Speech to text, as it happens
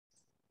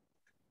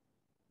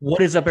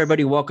What is up,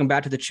 everybody? Welcome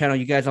back to the channel.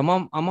 You guys, I'm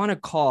on a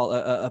call,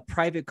 a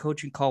private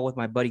coaching call with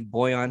my buddy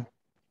Boyan,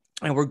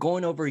 and we're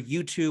going over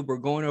YouTube. We're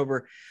going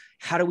over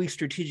how do we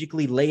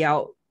strategically lay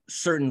out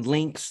certain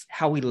links,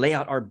 how we lay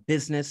out our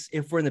business.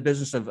 If we're in the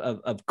business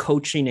of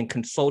coaching and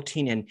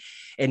consulting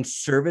and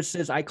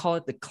services, I call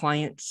it the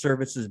client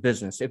services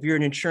business. If you're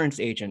an insurance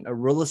agent, a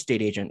real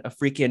estate agent,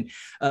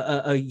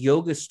 a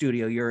yoga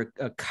studio, you're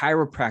a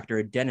chiropractor,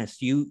 a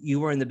dentist,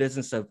 you are in the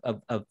business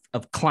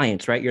of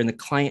clients, right? You're in the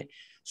client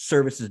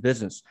services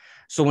business.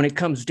 So when it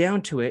comes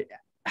down to it,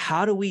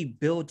 how do we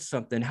build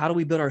something? How do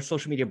we build our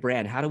social media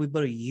brand? How do we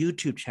build a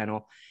YouTube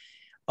channel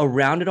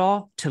around it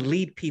all to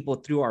lead people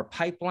through our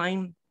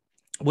pipeline,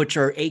 which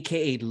are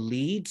AKA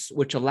leads,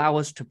 which allow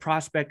us to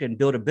prospect and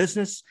build a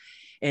business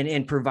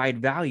and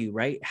provide value,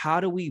 right? How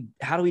do we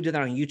do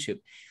that on YouTube?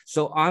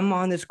 So I'm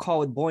on this call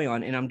with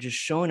Boyan, and I'm just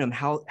showing him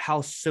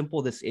how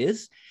simple this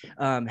is,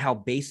 how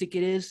basic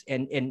it is,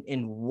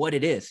 and what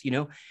it is,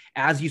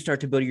 as you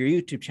start to build your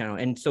YouTube channel.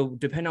 And so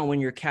depending on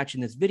when you're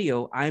catching this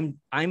video, I'm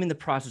in the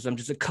process. I'm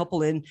just a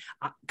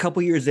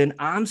couple years in.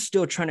 I'm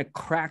still trying to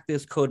crack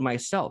this code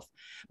myself.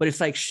 But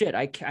it's like shit.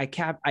 I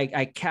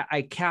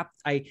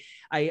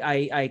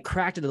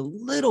cracked it a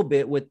little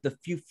bit with the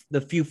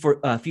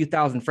few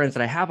thousand friends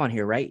that I have on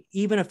here, right?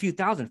 Even a few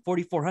thousand,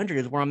 4,400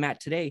 is where I'm at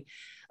today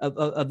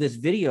of this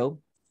video,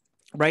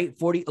 right?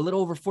 A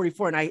little over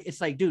 44. And it's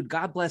like, dude,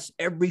 God bless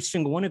every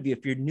single one of you.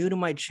 If you're new to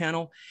my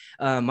channel,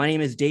 my name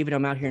is David.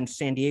 I'm out here in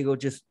San Diego,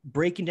 just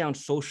breaking down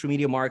social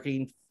media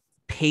marketing,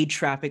 paid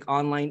traffic,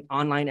 online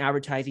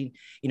advertising,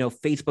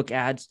 Facebook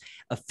ads,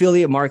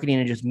 affiliate marketing,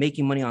 and just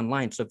making money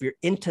online. So if you're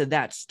into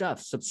that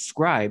stuff,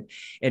 subscribe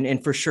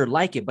and for sure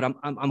like it. But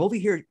I'm over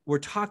here, we're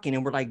talking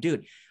and we're like,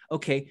 dude,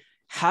 okay,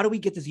 how do we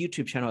get this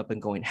YouTube channel up and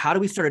going? How do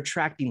we start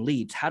attracting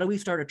leads? How do we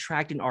start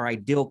attracting our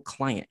ideal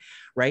client,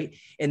 right?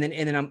 And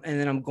then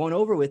I'm going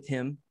over with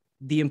him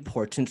the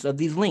importance of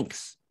these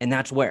links, and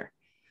that's where.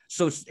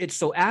 So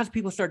as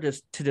people start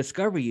to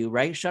discover you,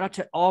 right? Shout out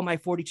to all my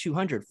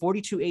 4,200,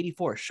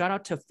 4,284. Shout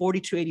out to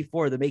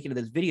 4,284, the making of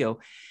this video,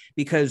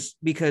 because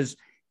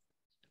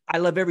I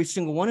love every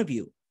single one of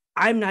you.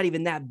 I'm not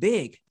even that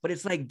big, but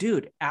it's like,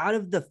 dude, out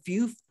of the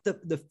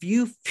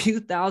few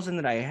thousand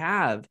that I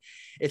have,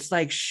 it's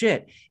like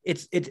shit.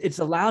 It's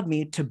allowed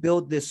me to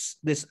build this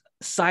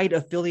side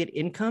affiliate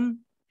income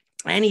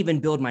and even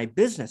build my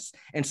business.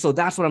 And so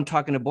that's what I'm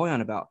talking to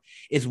Boyan about,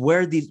 is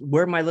where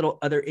my little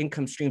other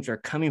income streams are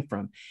coming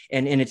from.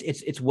 And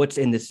it's what's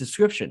in this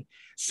description.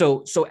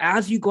 So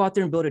as you go out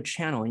there and build a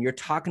channel and you're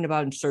talking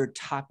about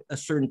a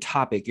certain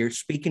topic, you're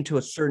speaking to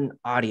a certain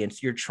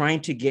audience, you're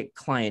trying to get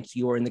clients,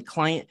 you are in the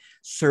client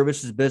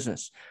services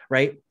business,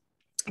 right?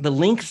 The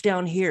links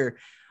down here,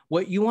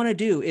 what you want to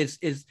do is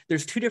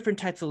there's two different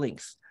types of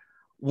links.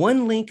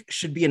 One link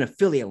should be an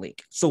affiliate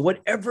link. So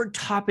whatever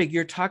topic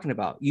you're talking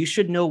about, you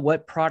should know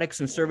what products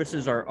and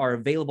services are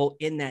available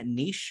in that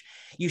niche.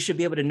 You should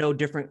be able to know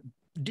different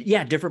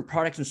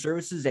products and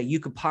services that you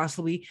could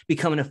possibly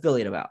become an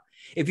affiliate about.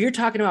 If you're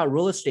talking about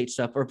real estate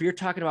stuff, or if you're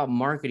talking about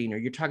marketing, or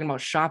you're talking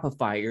about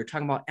Shopify, or you're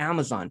talking about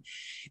Amazon,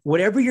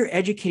 whatever you're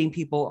educating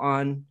people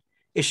on,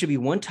 it should be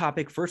one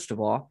topic, first of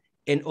all.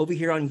 And over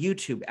here on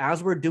YouTube,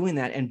 as we're doing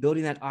that and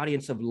building that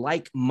audience of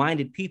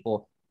like-minded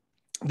people,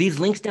 these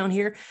links down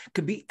here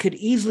could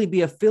easily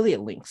be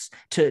affiliate links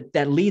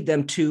that lead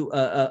them to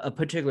a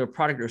particular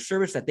product or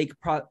service that they could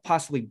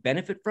possibly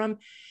benefit from,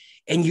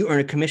 and you earn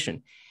a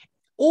commission.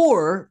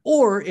 Or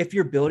if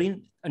you're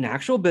building an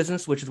actual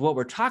business, which is what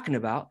we're talking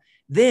about,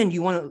 then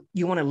you want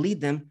to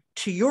lead them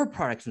to your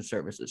products and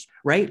services,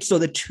 right? So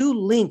the two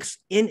links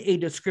in a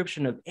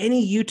description of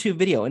any YouTube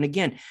video, and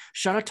again,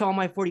 shout out to all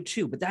my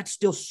 42, but that's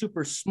still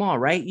super small,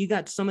 right? You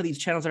got some of these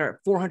channels that are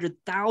at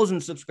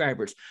 400,000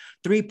 subscribers,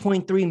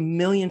 3.3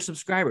 million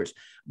subscribers.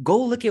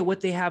 Go look at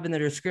what they have in the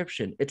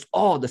description. It's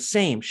all the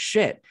same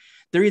shit.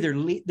 They're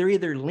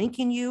either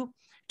linking you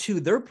to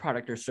their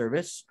product or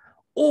service,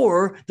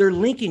 or they're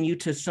linking you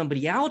to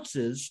somebody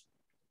else's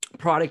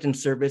product and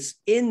service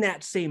in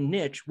that same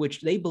niche,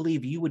 which they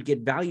believe you would get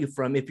value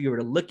from if you were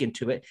to look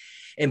into it.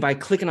 And by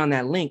clicking on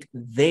that link,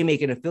 they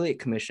make an affiliate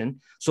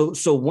commission. So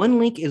one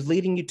link is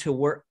leading you to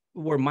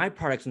where my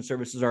products and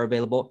services are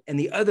available, and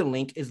the other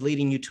link is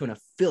leading you to an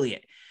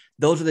affiliate.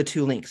 Those are the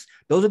two links.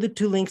 Those are the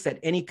two links that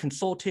any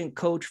consultant,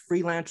 coach,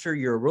 freelancer,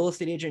 you're a real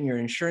estate agent, you're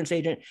an insurance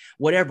agent,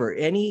 whatever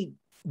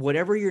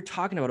you're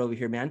talking about over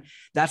here, man,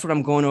 that's what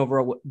I'm going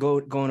over with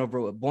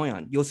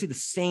Boyan. You'll see the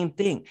same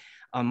thing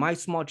on my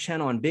small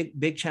channel, on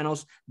big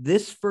channels.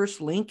 This first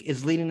link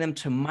is leading them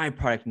to my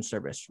product and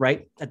service,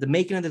 right? At the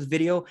making of this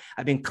video,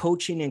 I've been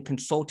coaching and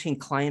consulting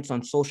clients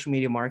on social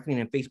media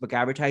marketing and Facebook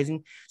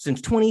advertising since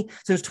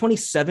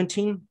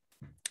 2017.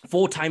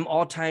 Full-time,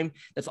 all time.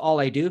 That's all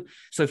I do.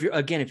 So if you're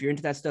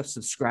into that stuff,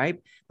 subscribe.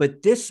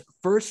 But this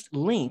first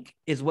link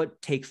is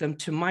what takes them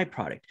to my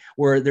product,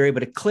 where they're able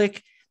to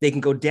click. They can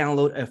go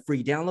download a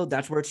free download.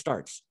 That's where it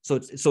starts. So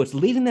it's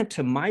leading them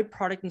to my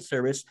product and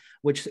service,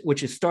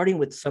 which is starting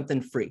with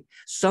something free,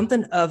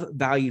 something of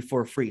value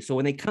for free. So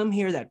when they come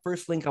here, that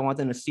first link, I want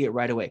them to see it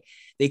right away.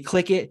 They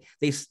click it.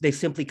 They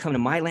simply come to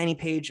my landing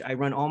page. I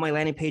run all my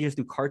landing pages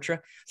through Kartra.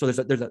 So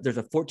there's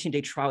a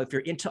 14-day trial. If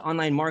you're into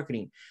online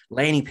marketing,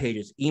 landing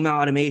pages, email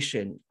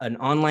automation, an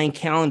online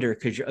calendar,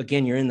 because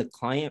you're in the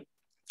client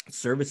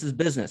services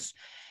business.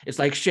 It's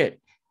like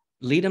shit.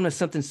 Lead them to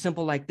something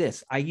simple like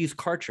this. I use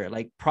Kartra,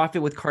 like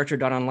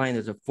profitwithkartra.online.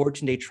 There's a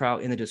 14-day trial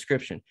in the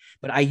description,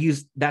 but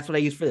that's what I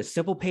use for this,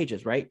 simple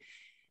pages, right?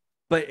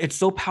 But it's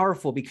so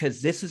powerful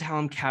because this is how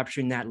I'm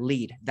capturing that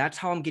lead. That's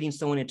how I'm getting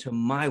someone into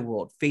my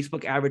world,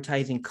 Facebook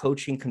advertising,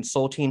 coaching,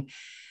 consulting.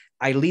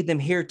 I lead them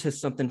here to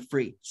something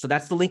free. So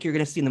that's the link you're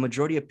going to see in the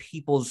majority of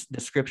people's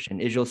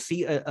description is you'll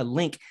see a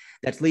link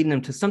that's leading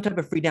them to some type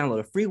of free download,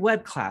 a free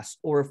web class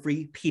or a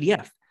free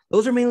PDF.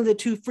 Those are mainly the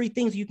two free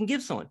things you can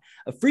give someone,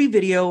 a free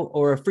video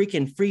or a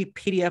freaking free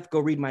PDF. Go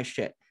read my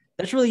shit.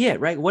 That's really it,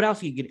 right? What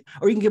else you get?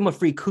 Or you can give them a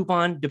free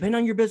coupon, depending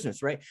on your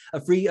business, right?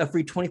 A free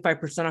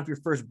 25% off your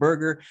first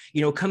burger.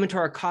 Come into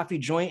our coffee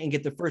joint and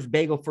get the first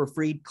bagel for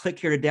free. Click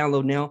here to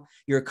download now.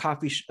 You're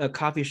a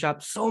coffee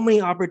shop. So many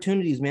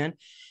opportunities, man.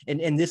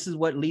 And this is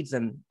what leads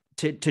them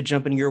to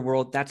jump into your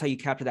world. That's how you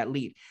capture that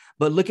lead.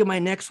 But look at my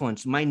next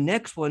ones. My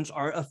next ones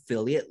are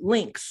affiliate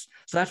links.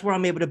 So that's where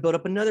I'm able to build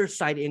up another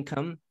side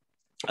income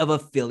of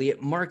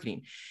affiliate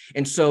marketing.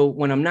 And so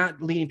when I'm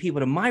not leading people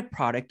to my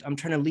product, I'm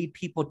trying to lead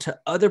people to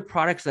other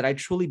products that I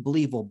truly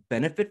believe will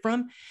benefit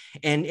from.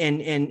 And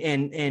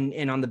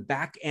on the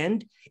back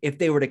end, if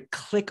they were to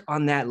click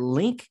on that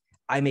link,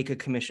 I make a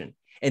commission.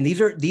 And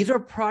these are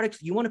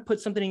products. You want to put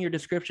something in your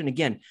description,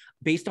 again,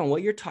 based on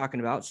what you're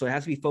talking about. So it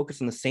has to be focused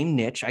on the same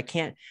niche. I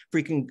can't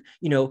freaking,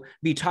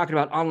 be talking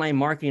about online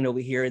marketing over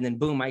here. And then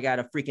boom, I got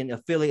a freaking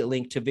affiliate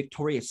link to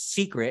Victoria's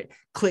Secret.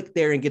 Click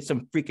there and get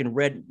some freaking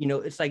red,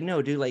 it's like,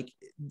 no, dude, like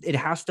it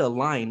has to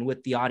align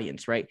with the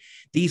audience, right?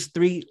 These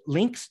three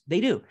links,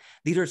 they do.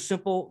 These are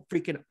simple,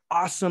 freaking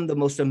awesome, the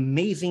most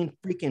amazing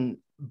freaking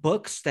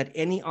books that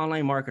any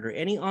online marketer,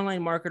 any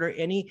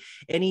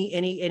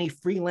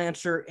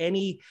freelancer,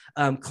 any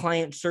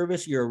client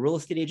service, you're a real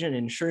estate agent,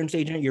 an insurance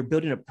agent, you're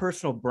building a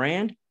personal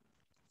brand.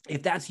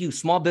 If that's you,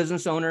 small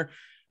business owner,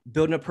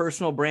 building a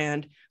personal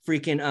brand,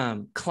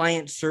 freaking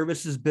client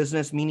services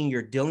business, meaning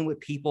you're dealing with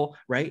people,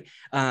 right?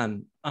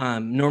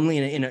 Normally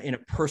in a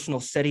personal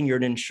setting, you're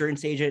an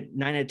insurance agent.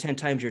 9 out of 10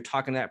 times you're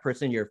talking to that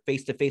person, you're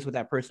face to face with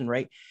that person,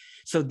 right?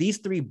 So these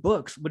three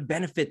books would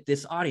benefit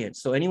this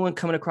audience. So anyone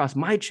coming across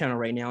my channel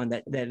right now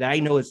and that I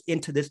know is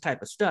into this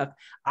type of stuff,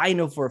 I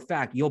know for a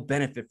fact you'll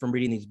benefit from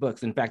reading these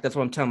books. In fact, that's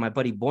what I'm telling my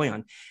buddy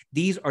Boyan.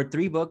 These are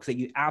 3 books that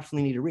you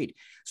absolutely need to read.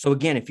 So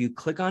again, if you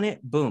click on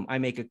it, boom, I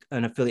make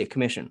an affiliate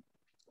commission.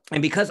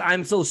 And because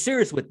I'm so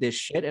serious with this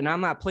shit and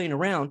I'm not playing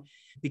around,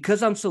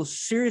 because I'm so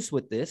serious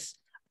with this,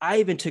 I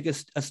even took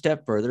a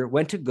step further,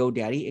 went to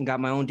GoDaddy and got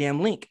my own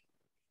damn link.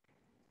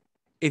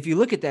 If you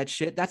look at that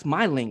shit, that's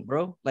my link,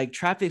 bro. Like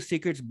Traffic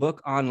Secrets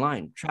Book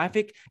Online,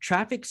 Traffic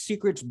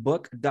Secrets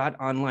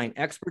Book.online,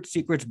 Expert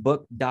Secrets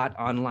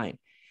Book.online.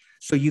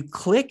 So you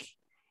click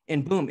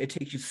and boom, it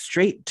takes you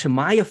straight to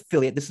my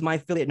affiliate. This is my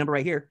affiliate number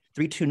right here,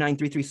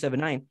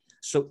 3293379.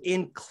 So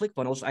in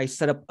ClickFunnels, I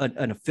set up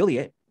an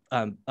affiliate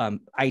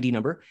ID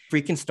number.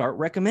 Freaking start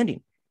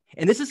recommending.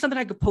 And this is something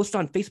I could post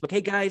on Facebook.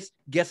 Hey guys,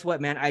 guess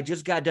what, man? I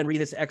just got done reading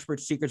this Expert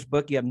Secrets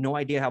book. You have no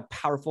idea how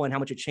powerful and how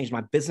much it changed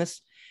my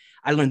business.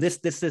 I learned this,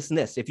 and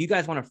this. If you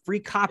guys want a free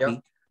copy,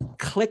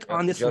 click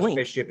on this link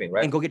pay shipping,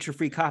 right? And go get your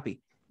free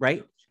copy,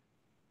 right?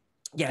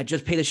 Yeah,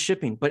 just pay the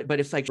shipping. But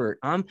it's like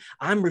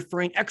I'm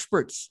referring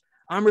experts.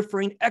 I'm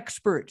referring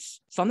experts.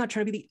 So I'm not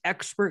trying to be the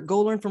expert. Go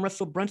learn from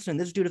Russell Brunson.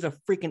 This dude is a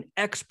freaking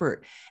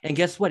expert. And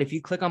guess what? If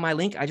you click on my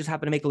link, I just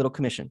happen to make a little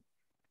commission.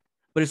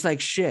 But it's like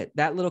shit.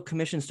 That little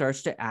commission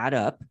starts to add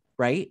up,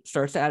 right?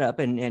 Starts to add up.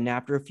 And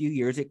after a few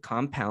years, it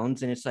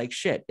compounds and it's like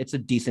shit. It's a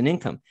decent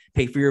income.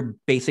 Pay for your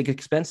basic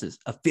expenses,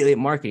 affiliate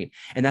marketing.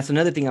 And that's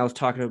another thing I was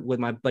talking with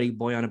my buddy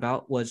Boyan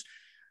about was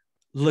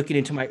looking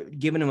into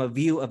giving him a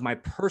view of my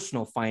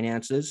personal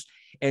finances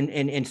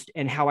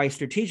and how I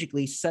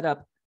strategically set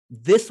up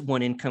this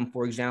one income,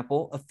 for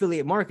example,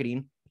 affiliate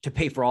marketing to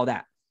pay for all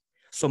that.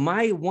 So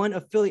my one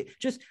affiliate,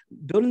 just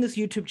building this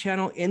YouTube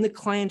channel in the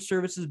client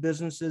services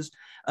businesses,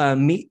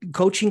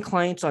 coaching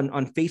clients on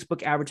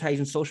Facebook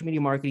advertising, social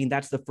media marketing.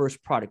 That's the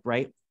first product,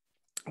 right?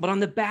 But on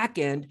the back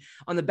end,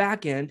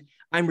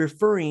 I'm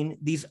referring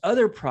these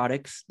other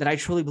products that I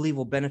truly believe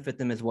will benefit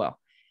them as well.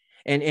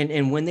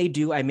 And when they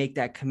do, I make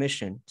that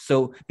commission.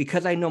 So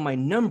because I know my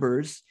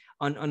numbers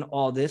on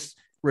all this,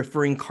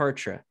 referring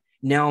Kartra,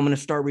 now I'm going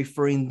to start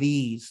referring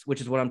these,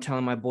 which is what I'm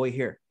telling my boy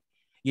here.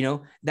 You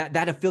know,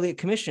 that affiliate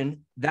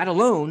commission, that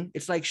alone,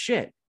 it's like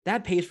shit.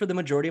 That pays for the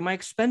majority of my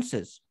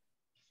expenses.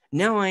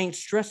 Now I ain't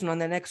stressing on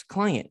that next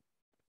client.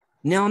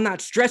 Now I'm not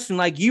stressing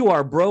like you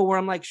are, bro, where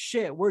I'm like,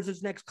 shit, where's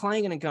this next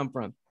client going to come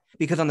from?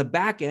 Because on the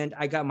back end,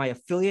 I got my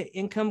affiliate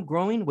income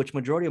growing, which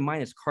majority of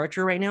mine is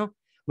Kartra right now.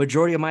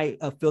 Majority of my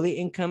affiliate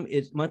income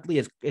is monthly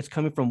is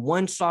coming from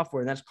one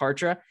software, and that's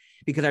Kartra,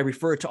 because I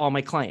refer it to all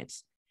my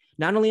clients.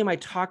 Not only am I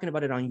talking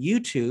about it on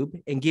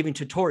YouTube and giving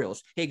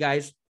tutorials, hey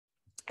guys,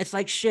 it's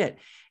like shit.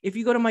 If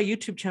you go to my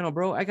YouTube channel,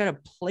 bro, I got a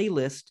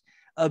playlist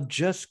of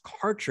just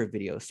Kartra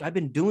videos. So I've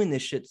been doing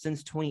this shit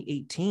since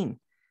 2018.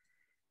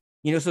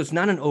 So it's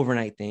not an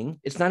overnight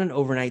thing. It's not an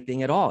overnight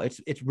thing at all.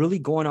 It's really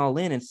going all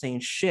in and saying,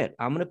 shit,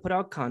 I'm going to put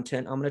out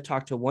content. I'm going to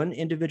talk to one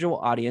individual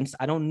audience.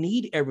 I don't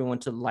need everyone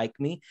to like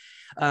me.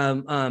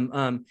 And I'm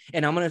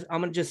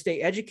going to just stay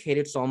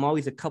educated. So I'm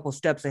always a couple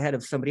steps ahead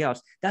of somebody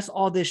else. That's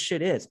all this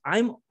shit is.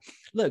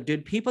 Look,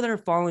 dude, people that are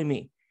following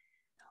me,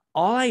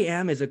 all I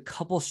am is a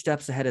couple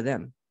steps ahead of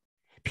them.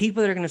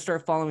 People that are going to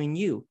start following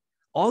you,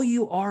 all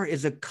you are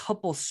is a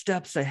couple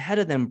steps ahead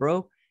of them,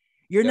 bro.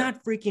 You're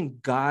not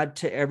freaking God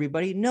to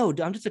everybody. No,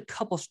 I'm just a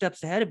couple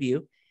steps ahead of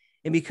you.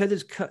 And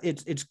because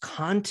it's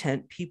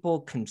content, people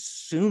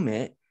consume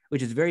it,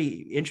 which is very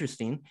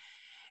interesting.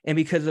 And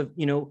because of,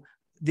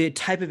 the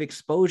type of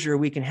exposure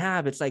we can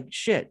have, it's like,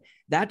 shit,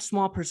 that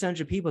small percentage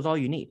of people is all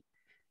you need,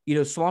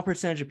 small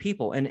percentage of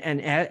people. And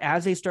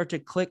as they start to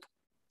click,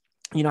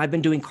 I've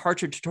been doing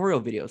Kartra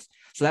tutorial videos.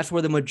 So that's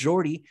where the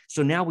majority.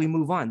 So now we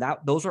move on.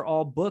 Those are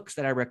all books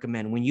that I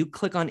recommend. When you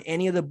click on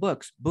any of the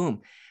books,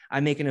 boom, I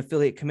make an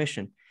affiliate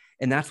commission.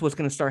 And that's what's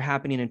going to start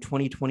happening in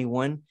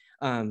 2021.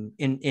 From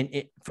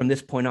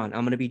this point on, I'm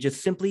going to be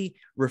just simply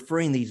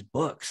referring these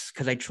books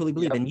because I truly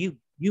believe in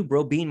you,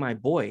 bro, being my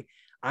boy.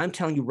 I'm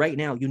telling you right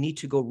now, you need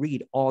to go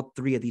read all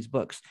three of these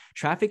books: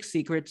 Traffic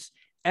Secrets,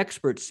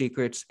 Expert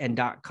Secrets, and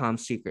 .com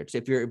Secrets.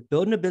 If you're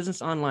building a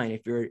business online,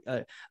 if you're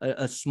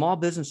a small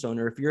business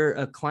owner, if you're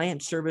a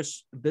client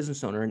service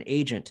business owner, an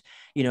agent,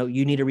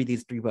 you need to read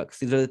these three books.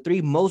 These are the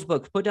three most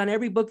books. Put down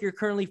every book you're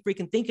currently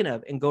freaking thinking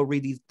of and go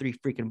read these three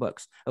freaking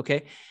books.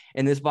 Okay.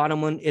 And this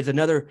bottom one is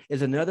another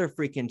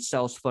freaking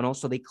sales funnel.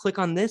 So they click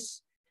on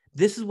this.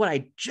 This is what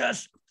I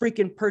just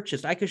freaking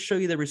purchased. I could show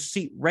you the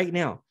receipt right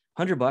now.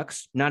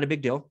 $100, not a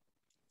big deal.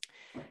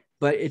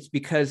 But it's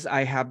because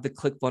I have the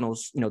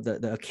ClickFunnels,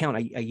 the account.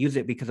 I use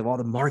it because of all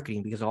the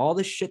marketing, because of all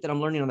the shit that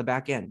I'm learning on the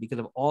back end, because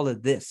of all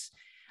of this.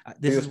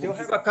 Do you still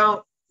have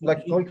account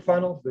like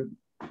ClickFunnels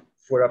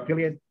for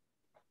affiliate,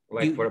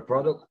 for a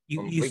product?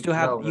 You still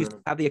have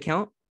have the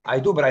account? I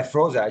do, but I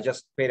froze it. I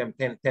just paid them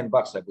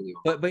 $10, I believe.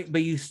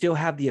 But you still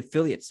have the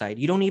affiliate side.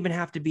 You don't even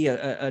have to be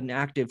an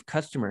active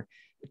customer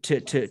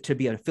to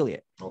be an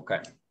affiliate. Okay.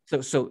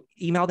 So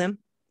email them.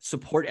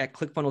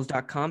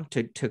 support@clickfunnels.com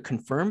to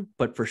confirm,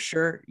 but for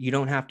sure you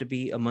don't have to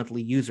be a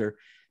monthly user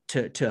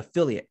to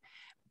affiliate.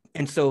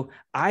 And so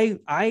I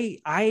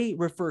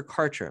refer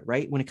Kartra,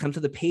 right? When it comes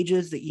to the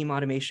pages, the email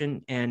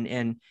automation and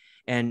the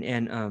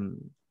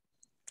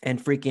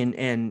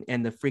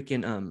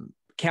freaking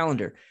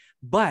calendar.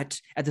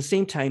 But at the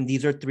same time,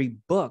 these are three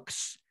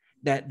books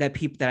that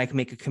people that I can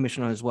make a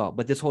commission on as well.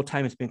 But this whole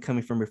time it's been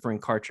coming from referring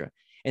Kartra.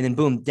 And then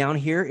boom, down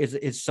here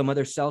is some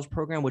other sales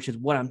program, which is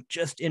what I'm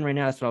just in right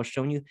now. That's what I was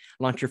showing you.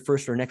 Launch your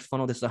first or next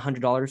funnel. This is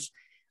 $100.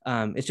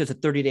 It's just a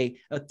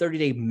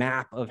 30-day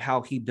map of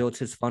how he builds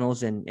his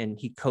funnels and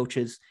he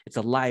coaches. It's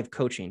a live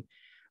coaching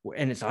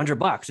and it's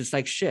 $100. It's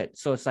like shit.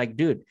 So it's like,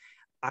 dude,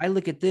 I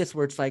look at this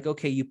where it's like,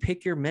 okay, you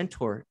pick your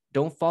mentor.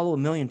 Don't follow a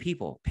million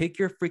people. Pick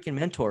your freaking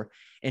mentor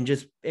and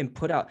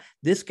put out.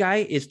 This guy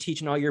is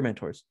teaching all your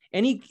mentors.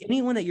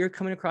 Anyone that you're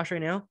coming across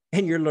right now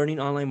and you're learning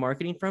online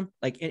marketing from,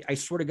 like, I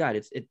swear to God,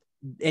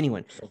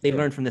 anyone, they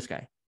learned from this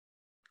guy.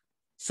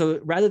 So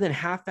rather than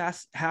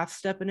half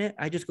stepping it,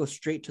 I just go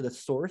straight to the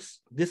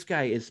source. This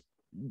guy is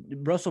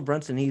Russell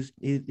Brunson.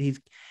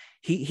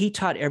 He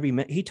taught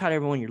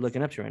everyone you're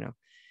looking up to right now.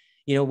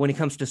 When it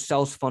comes to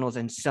sales funnels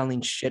and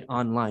selling shit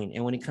online,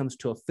 and when it comes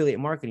to affiliate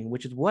marketing,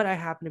 which is what I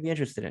happen to be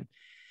interested in,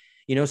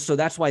 so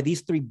that's why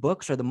these three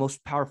books are the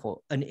most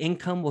powerful. An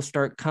income will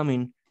start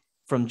coming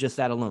from just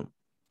that alone.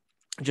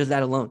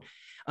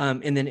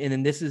 And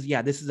then this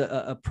is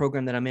a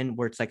program that I'm in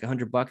where it's like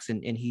 $100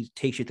 and he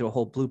takes you through a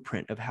whole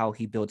blueprint of how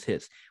he builds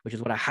his, which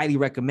is what I highly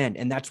recommend.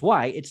 And that's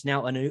why it's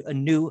now a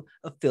new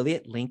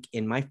affiliate link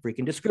in my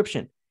freaking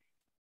description.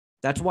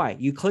 That's why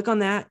you click on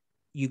that.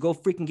 You go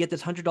freaking get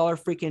this $100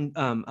 freaking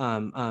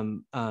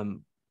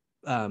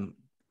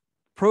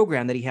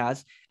program that he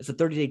has. It's a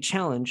 30-day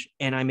challenge,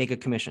 and I make a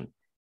commission.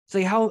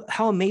 So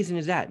how amazing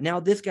is that? Now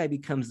this guy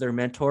becomes their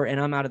mentor, and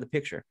I'm out of the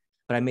picture,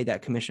 but I made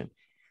that commission.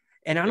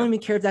 And I don't even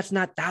care if that's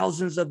not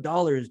thousands of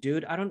dollars,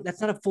 dude.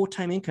 That's not a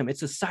full-time income.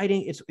 It's a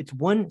it's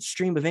one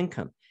stream of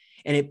income,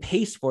 and it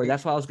pays for it.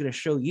 That's why I was going to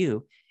show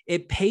you.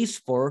 It pays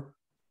for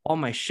all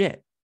my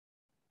shit.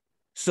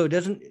 So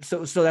that's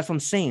what I'm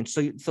saying.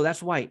 So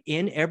that's why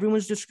in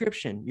everyone's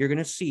description, you're going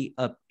to see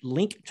a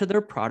link to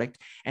their product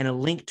and a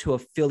link to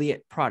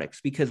affiliate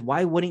products, because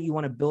why wouldn't you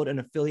want to build an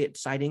affiliate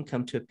side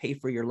income to pay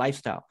for your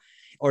lifestyle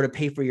or to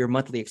pay for your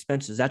monthly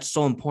expenses? That's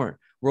so important.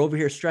 We're over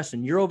here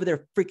stressing. You're over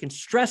there freaking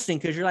stressing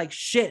because you're like,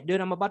 shit,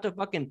 dude, I'm about to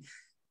fucking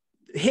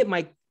hit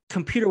my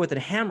computer with a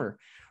hammer,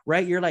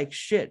 right? You're like,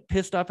 shit,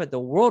 pissed off at the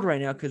world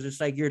right now because it's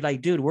like, you're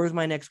like, dude, where's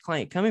my next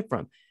client coming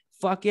from?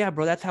 Fuck yeah,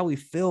 bro. That's how we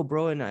feel,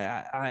 bro. And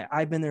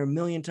I've been there a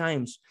million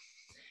times.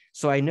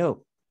 So I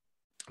know,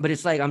 but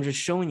it's like, I'm just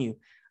showing you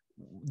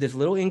this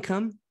little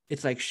income.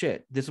 It's like,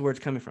 shit, this is where it's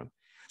coming from.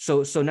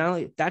 So not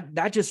only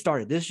that just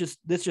started, this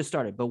just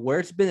started, but where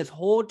it's been this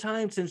whole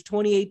time since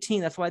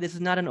 2018. That's why this is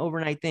not an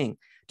overnight thing.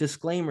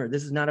 Disclaimer,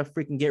 this is not a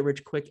freaking get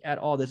rich quick at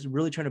all. This is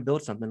really trying to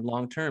build something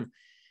long-term,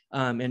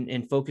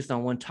 and focused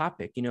on one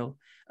topic,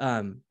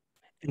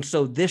 and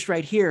so this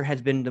right here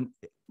has been the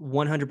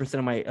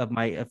 100% of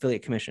my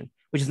affiliate commission,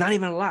 which is not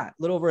even a lot,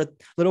 little over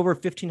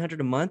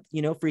 1,500 a month,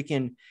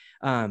 freaking,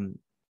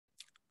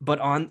 but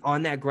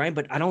on that grind.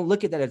 But I don't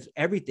look at that as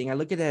everything. I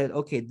look at that,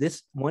 okay,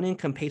 this one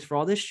income pays for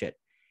all this shit.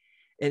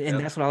 And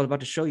that's what I was about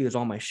to show you, is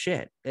all my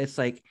shit. It's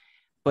like,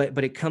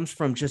 but it comes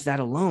from just that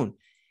alone.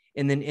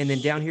 And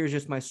then down here is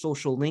just my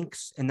social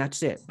links, and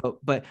that's it.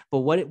 But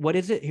what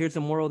is it? Here's the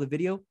moral of the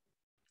video.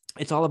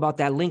 It's all about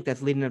that link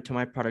that's leading up to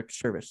my product or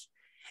service.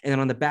 And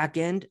then on the back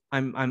end,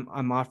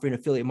 I'm offering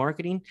affiliate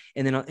marketing.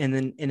 And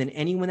then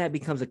anyone that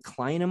becomes a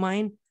client of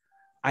mine,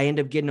 I end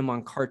up getting them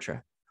on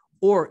Kartra.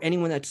 Or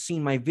anyone that's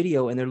seen my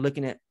video and they're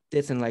looking at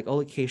this and like,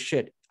 oh, okay,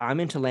 shit,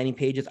 I'm into landing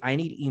pages. I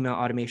need email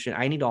automation.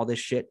 I need all this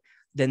shit.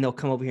 Then they'll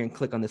come over here and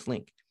click on this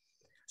link.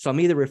 So I'm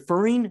either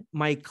referring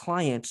my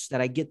clients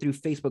that I get through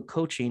Facebook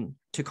coaching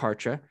to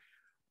Kartra,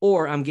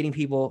 or I'm getting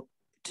people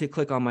to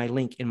click on my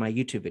link in my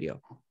YouTube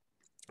video.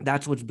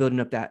 That's what's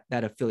building up that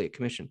affiliate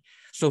commission.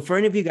 So for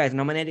any of you guys,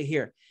 and I'm going to end it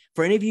here,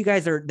 for any of you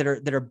guys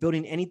that are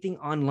building anything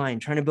online,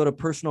 trying to build a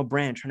personal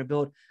brand, trying to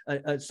build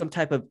some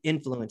type of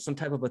influence, some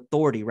type of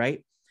authority,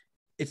 right?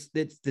 It's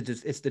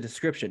the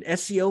description.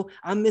 SEO,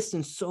 I'm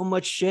missing so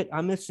much shit.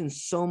 I'm missing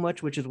so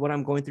much, which is what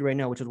I'm going through right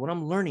now, which is what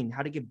I'm learning,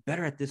 how to get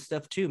better at this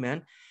stuff too,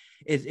 man.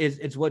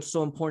 It's what's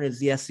so important is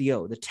the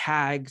SEO, the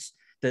tags,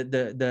 the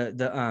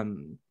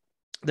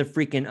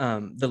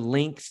freaking the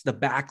links, the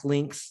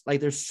backlinks.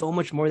 Like, there's so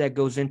much more that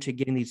goes into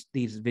getting these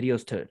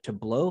videos to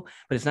blow,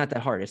 but it's not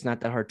that hard. It's not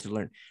that hard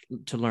to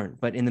learn.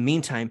 But in the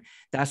meantime,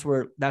 that's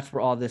where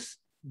all this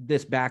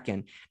back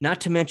end,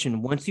 not to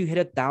mention, once you hit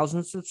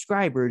 1,000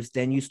 subscribers,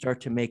 then you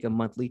start to make a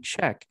monthly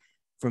check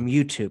from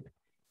YouTube.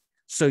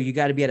 So you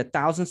got to be at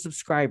 1,000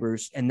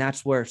 subscribers. And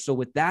that's where, so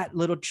with that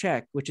little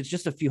check, which is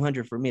just a few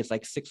hundred for me, it's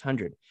like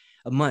 600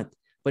 a month,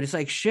 but it's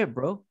like, shit,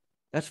 bro,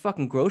 that's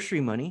fucking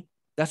grocery money.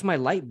 That's my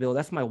light bill.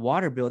 That's my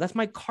water bill. That's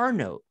my car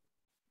note.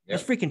 Yep.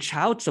 That's freaking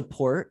child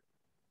support.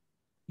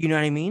 You know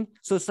what I mean?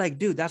 So it's like,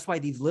 dude, that's why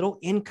these little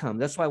income,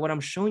 that's why what I'm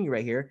showing you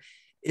right here,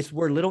 it's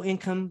where little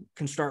income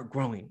can start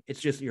growing. It's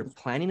just, you're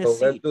planting a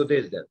seed. Let's do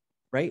this then.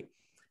 Right?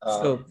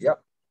 Yeah.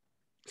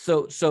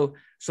 So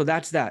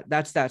that's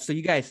that. So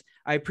you guys,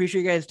 I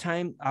appreciate you guys'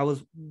 time.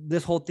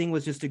 This whole thing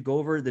was just to go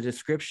over the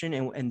description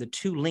and the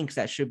 2 links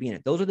that should be in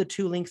it. Those are the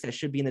 2 links that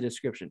should be in the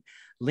description.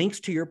 Links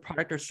to your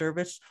product or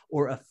service,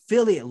 or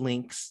affiliate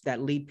links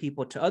that lead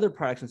people to other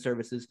products and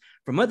services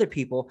from other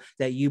people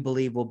that you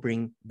believe will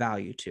bring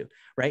value to,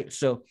 right?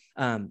 So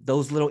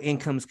those little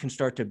incomes can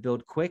start to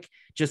build quick.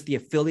 Just the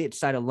affiliate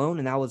side alone,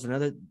 and that was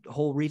another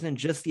whole reason,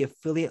 just the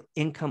affiliate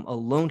income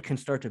alone can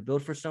start to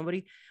build for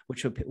somebody,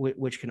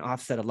 which can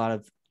offset a lot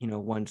of,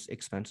 one's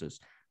expenses.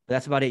 But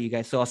that's about it, you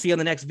guys. So I'll see you on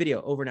the next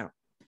video. Over now.